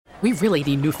We really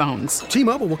need new phones.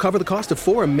 T-Mobile will cover the cost of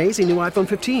 4 amazing new iPhone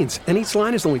 15s, and each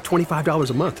line is only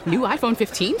 $25 a month. New iPhone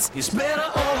 15s? It's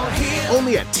better over here.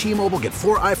 Only at T-Mobile, get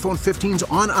 4 iPhone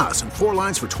 15s on us and 4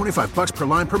 lines for $25 per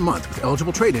line per month with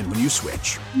eligible trade-in when you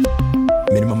switch.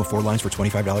 Minimum of 4 lines for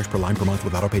 $25 per line per month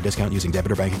with autopay discount using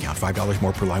debit or bank account. $5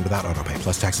 more per line without autopay,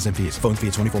 plus taxes and fees. Phone fee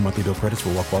at 24 monthly bill credits for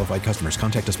well-qualified customers.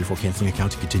 Contact us before canceling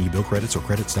account to continue bill credits or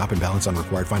credit stop and balance on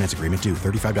required finance agreement due.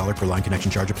 $35 per line connection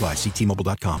charge applies. See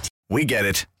T-Mobile.com. We get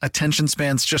it. Attention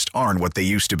spans just aren't what they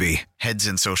used to be. Heads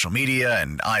in social media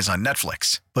and eyes on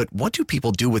Netflix. But what do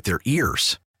people do with their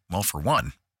ears? Well, for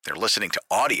one, they're listening to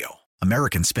audio.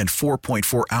 Americans spend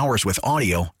 4.4 hours with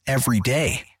audio every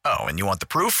day. Oh, and you want the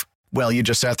proof? Well, you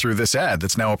just sat through this ad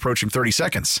that's now approaching 30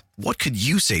 seconds. What could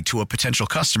you say to a potential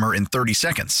customer in 30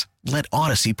 seconds? Let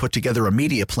Odyssey put together a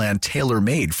media plan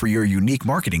tailor-made for your unique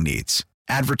marketing needs.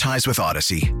 Advertise with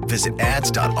Odyssey. Visit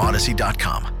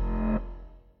ads.odyssey.com.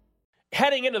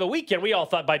 Heading into the weekend, we all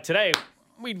thought by today,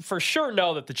 we'd for sure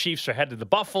know that the Chiefs are headed to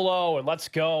Buffalo and let's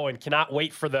go and cannot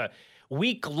wait for the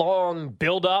week-long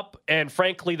build-up and,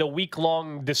 frankly, the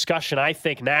week-long discussion, I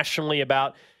think, nationally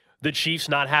about the Chiefs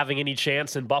not having any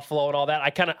chance in Buffalo and all that.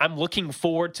 I'm looking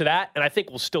forward to that, and I think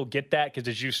we'll still get that because,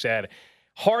 as you said,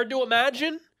 hard to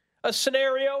imagine a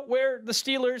scenario where the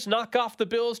Steelers knock off the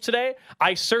Bills today.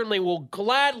 I certainly will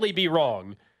gladly be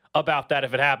wrong about that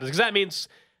if it happens, because that means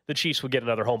the Chiefs would get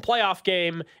another home playoff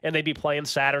game, and they'd be playing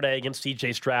Saturday against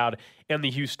C.J. Stroud and the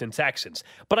Houston Texans.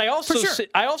 But I also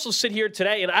sit here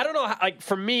today, and I don't know,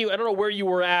 for me, I don't know where you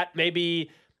were at, maybe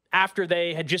after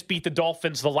they had just beat the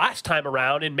Dolphins the last time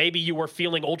around, and maybe you were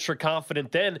feeling ultra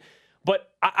confident then.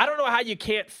 But I don't know how you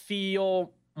can't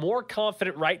feel more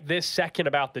confident right this second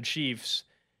about the Chiefs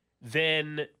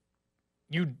than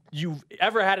you've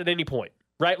ever had at any point,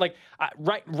 right? Like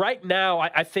right now,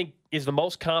 I think is the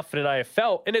most confident I have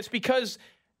felt, and it's because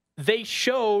they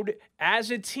showed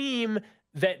as a team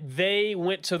that they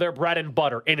went to their bread and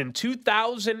butter. And in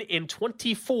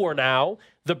 2024 now,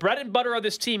 the bread and butter of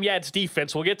this team, yeah, it's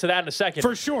defense. We'll get to that in a second.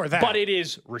 For sure, that. But it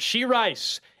is Rashee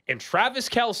Rice and Travis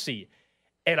Kelce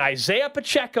and Isaiah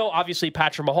Pacheco, obviously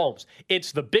Patrick Mahomes.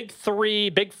 It's the big three,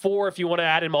 big four, if you want to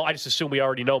add in. I just assume we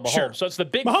already know Mahomes. Sure. So it's the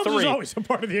big Mahomes three. Mahomes is always a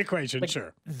part of the equation,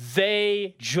 sure.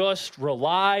 They just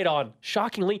relied on,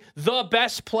 shockingly, the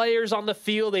best players on the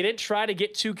field. They didn't try to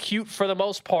get too cute for the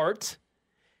most part.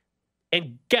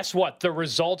 And guess what? The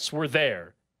results were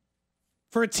there.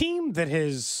 For a team that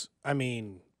has,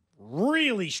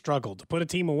 really struggled to put a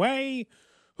team away,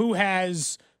 who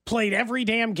has played every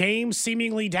damn game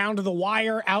seemingly down to the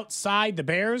wire outside the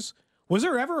Bears, was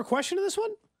there ever a question of this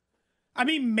one?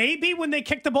 Maybe when they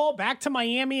kicked the ball back to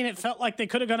Miami and it felt like they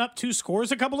could have gone up 2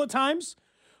 scores a couple of times.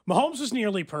 Mahomes was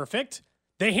nearly perfect.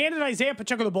 They handed Isaiah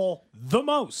Pacheco the ball the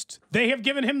most. They have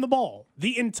given him the ball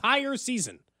the entire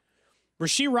season.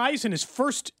 Rashee Rice in his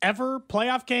first ever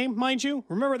playoff game, mind you.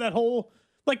 Remember that whole,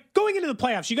 going into the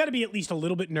playoffs, you got to be at least a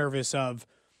little bit nervous of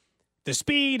the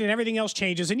speed and everything else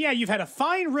changes. And yeah, you've had a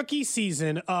fine rookie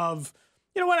season of,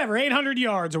 800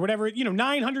 yards or whatever,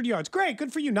 900 yards. Great,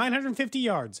 good for you, 950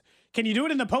 yards. Can you do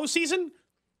it in the postseason?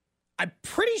 I'm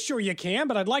pretty sure you can,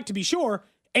 but I'd like to be sure.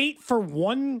 8 for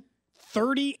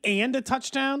 130 and a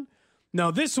touchdown?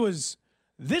 No, this was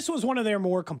one of their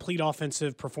more complete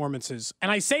offensive performances.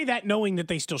 And I say that knowing that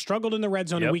they still struggled in the red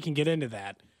zone, and we can get into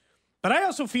that. But I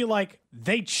also feel like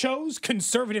they chose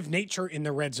conservative nature in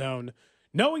the red zone,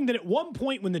 knowing that at one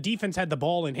point when the defense had the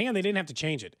ball in hand, they didn't have to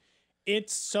change it.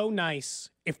 It's so nice.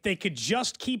 If they could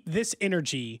just keep this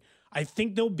energy, I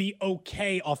think they'll be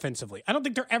okay offensively. I don't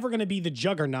think they're ever going to be the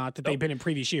juggernaut that they've been in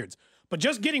previous years. But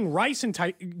just getting Rice and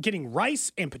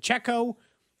Pacheco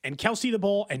and Kelce the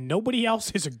ball and nobody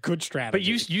else is a good strategy.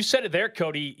 But you said it there,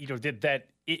 Cody, that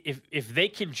if they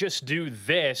can just do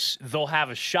this, they'll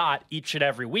have a shot each and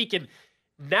every week. And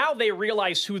now they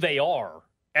realize who they are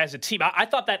as a team. I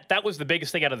thought that was the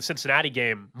biggest thing out of the Cincinnati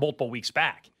game multiple weeks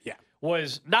back. Yeah.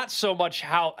 Was not so much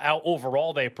how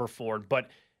overall they performed, but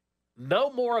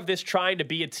no more of this trying to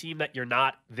be a team that you're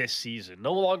not this season.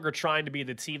 No longer trying to be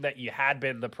the team that you had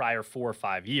been the prior 4 or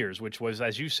 5 years, which was,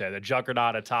 as you said, a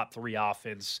juggernaut, a top 3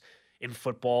 offense in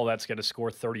football that's going to score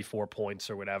 34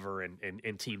 points or whatever,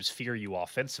 and teams fear you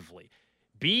offensively.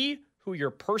 Be who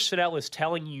your personnel is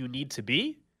telling you need to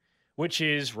be, which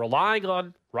is relying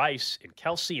on Rice and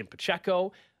Kelce and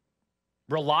Pacheco,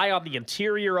 rely on the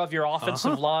interior of your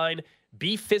offensive line,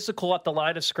 be physical at the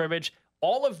line of scrimmage.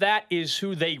 All of that is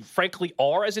who they frankly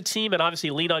are as a team, and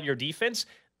obviously lean on your defense.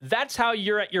 That's how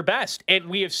you're at your best. And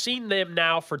we have seen them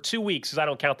now for 2 weeks, because I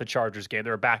don't count the Chargers game.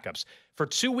 There are backups. For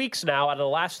 2 weeks now out of the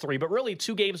last 3, but really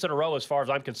 2 games in a row as far as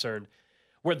I'm concerned,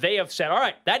 where they have said, all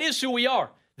right, that is who we are.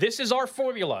 This is our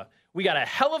formula. We got a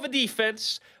hell of a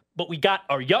defense, but we got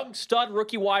our young stud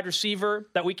rookie wide receiver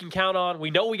that we can count on.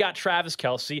 We know we got Travis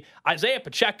Kelce. Isaiah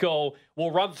Pacheco will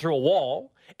run through a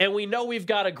wall. And we know we've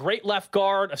got a great left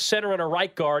guard, a center, and a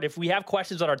right guard. If we have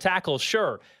questions on our tackles,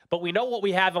 sure. But we know what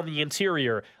we have on the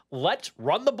interior. Let's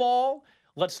run the ball.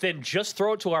 Let's then just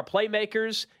throw it to our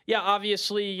playmakers. Yeah,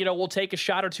 obviously, we'll take a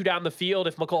shot or two down the field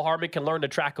if McCole Hardman can learn to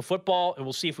track a football, and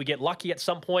we'll see if we get lucky at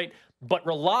some point. But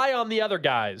rely on the other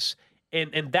guys.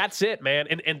 And that's it, man.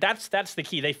 And that's the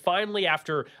key. They finally,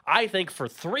 after, I think, for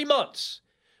 3 months,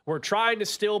 were trying to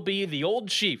still be the old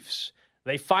Chiefs.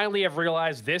 They finally have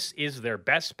realized this is their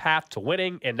best path to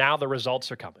winning, and now the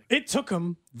results are coming. It took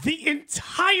them the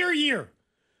entire year.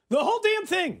 The whole damn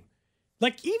thing.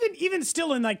 Like, even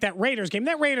still in, like, that Raiders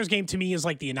game to me is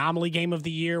like the anomaly game of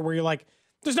the year where you're like,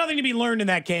 there's nothing to be learned in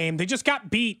that game. They just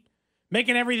got beat,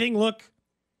 making everything look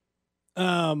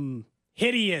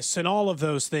hideous and all of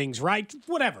those things, right?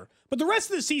 Whatever. But the rest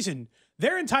of the season,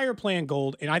 their entire plan,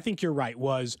 Gold, and I think you're right,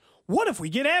 was, what if we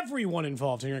get everyone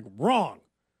involved? And you're like,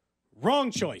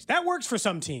 Wrong choice. That works for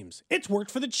some teams. It's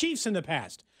worked for the Chiefs in the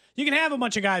past. You can have a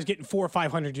bunch of guys getting 400 or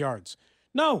 500 yards.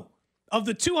 No. Of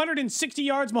the 260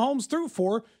 yards Mahomes threw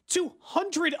for,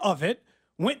 200 of it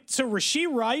went to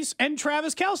Rashee Rice and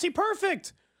Travis Kelce.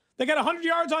 Perfect. They got 100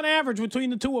 yards on average between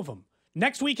the two of them.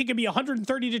 Next week, it could be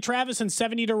 130 to Travis and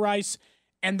 70 to Rice,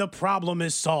 and the problem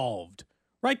is solved.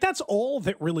 Right? That's all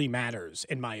that really matters,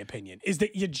 in my opinion, is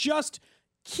that you just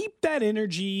keep that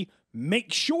energy,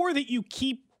 make sure that you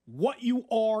keep what you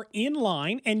are in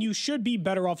line, and you should be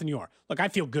better off than you are. Look, I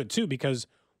feel good, too, because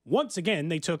once again,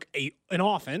 they took an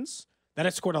offense that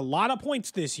has scored a lot of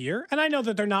points this year, and I know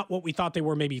that they're not what we thought they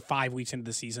were maybe 5 weeks into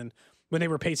the season when they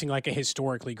were pacing like a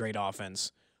historically great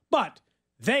offense. But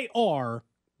they are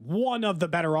one of the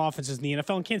better offenses in the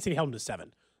NFL, and Kansas City held them to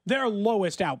 7. Their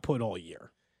lowest output all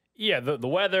year. Yeah, the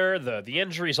weather, the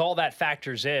injuries, all that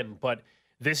factors in, but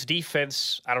this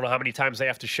defense, I don't know how many times they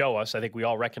have to show us. I think we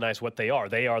all recognize what they are.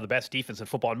 They are the best defense in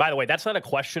football. And by the way, that's not a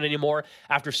question anymore.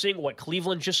 After seeing what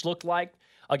Cleveland just looked like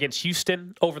against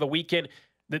Houston over the weekend,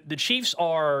 the Chiefs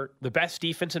are the best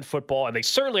defense in football, and they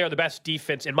certainly are the best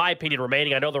defense, in my opinion,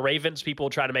 remaining. I know the Ravens, people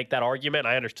try to make that argument.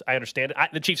 I understand it.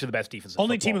 The Chiefs are the best defense in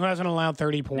Only football. Team who hasn't allowed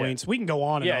 30 points. Yeah. We can go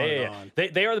on and on and on.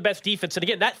 They are the best defense. And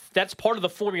again, that's part of the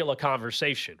formula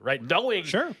conversation, right? Knowing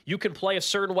you can play a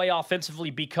certain way offensively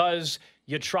because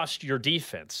you trust your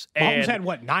defense. Mahomes had,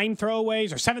 9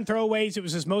 throwaways or 7 throwaways? It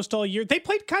was his most all year. They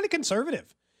played kind of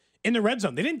conservative in the red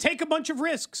zone. They didn't take a bunch of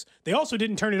risks. They also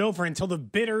didn't turn it over until the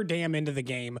bitter damn end of the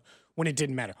game when it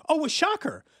didn't matter. Oh, a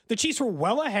shocker. The Chiefs were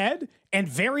well ahead and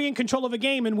very in control of a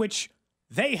game in which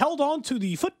they held on to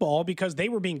the football because they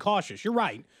were being cautious. You're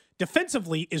right.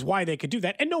 Defensively is why they could do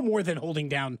that, and no more than holding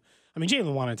down. I mean,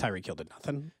 Jalen Warren and Tyreek Hill did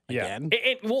nothing. Again.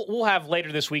 Yeah, we'll have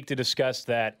later this week to discuss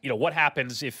that. What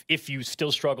happens if you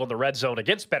still struggle in the red zone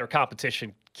against better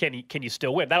competition? Can you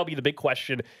still win? That'll be the big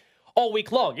question all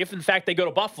week long. If, in fact, they go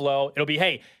to Buffalo, it'll be,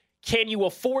 hey, can you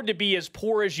afford to be as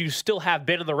poor as you still have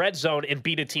been in the red zone and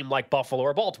beat a team like Buffalo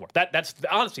or Baltimore? That's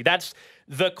honestly, that's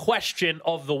the question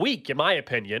of the week, in my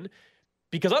opinion.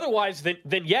 Because otherwise,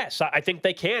 then yes, I think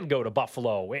they can go to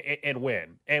Buffalo and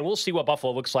win. And we'll see what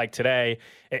Buffalo looks like today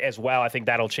as well. I think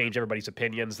that'll change everybody's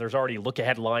opinions. There's already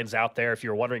look-ahead lines out there. If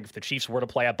you're wondering if the Chiefs were to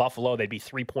play at Buffalo, they'd be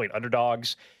 3-point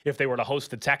underdogs. If they were to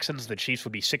host the Texans, the Chiefs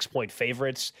would be 6-point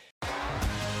favorites.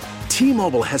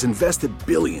 T-Mobile has invested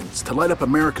billions to light up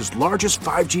America's largest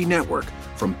 5G network,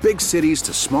 from big cities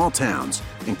to small towns,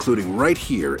 including right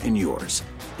here in yours.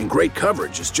 And great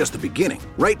coverage is just the beginning.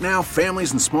 Right now,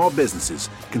 families and small businesses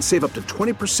can save up to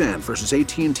 20% versus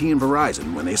AT&T and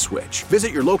Verizon when they switch.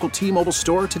 Visit your local T-Mobile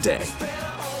store today.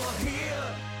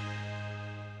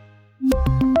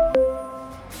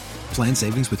 Plan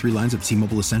savings with 3 lines of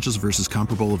T-Mobile Essentials versus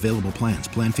comparable available plans.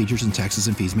 Plan features and taxes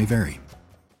and fees may vary.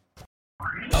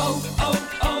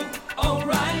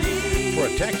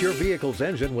 Protect your vehicle's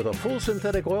engine with a full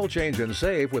synthetic oil change and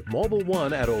save with Mobil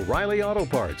 1 at O'Reilly Auto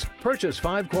Parts. Purchase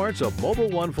 5 quarts of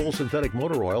Mobil 1 full synthetic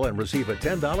motor oil and receive a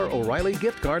 $10 O'Reilly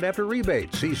gift card after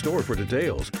rebate. See store for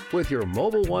details. With your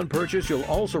Mobil 1 purchase, you'll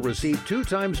also receive 2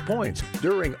 times points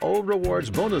during O Rewards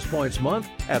Bonus Points Month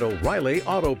at O'Reilly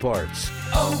Auto Parts.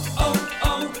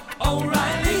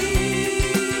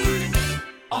 O'Reilly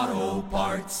Auto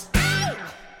Parts.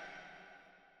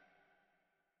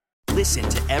 Listen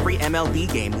to every MLB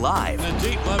game live. In the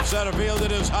deep left center field,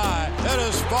 it is high, it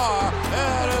is far,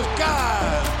 it is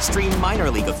gone. Stream minor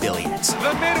league affiliates.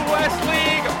 The Midwest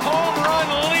League home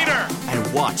run leader.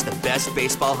 And watch Watch the best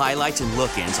baseball highlights and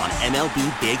look-ins on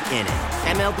MLB Big Inning.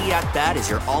 MLB At Bat is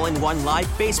your all-in-one live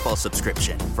baseball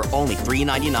subscription for only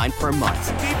 $3.99 per month.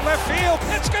 Deep left field.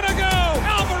 It's going to go.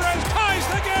 Alvarez ties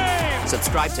the game.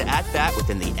 Subscribe to At Bat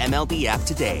within the MLB app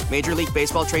today. Major League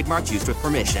Baseball trademarks used with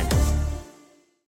permission.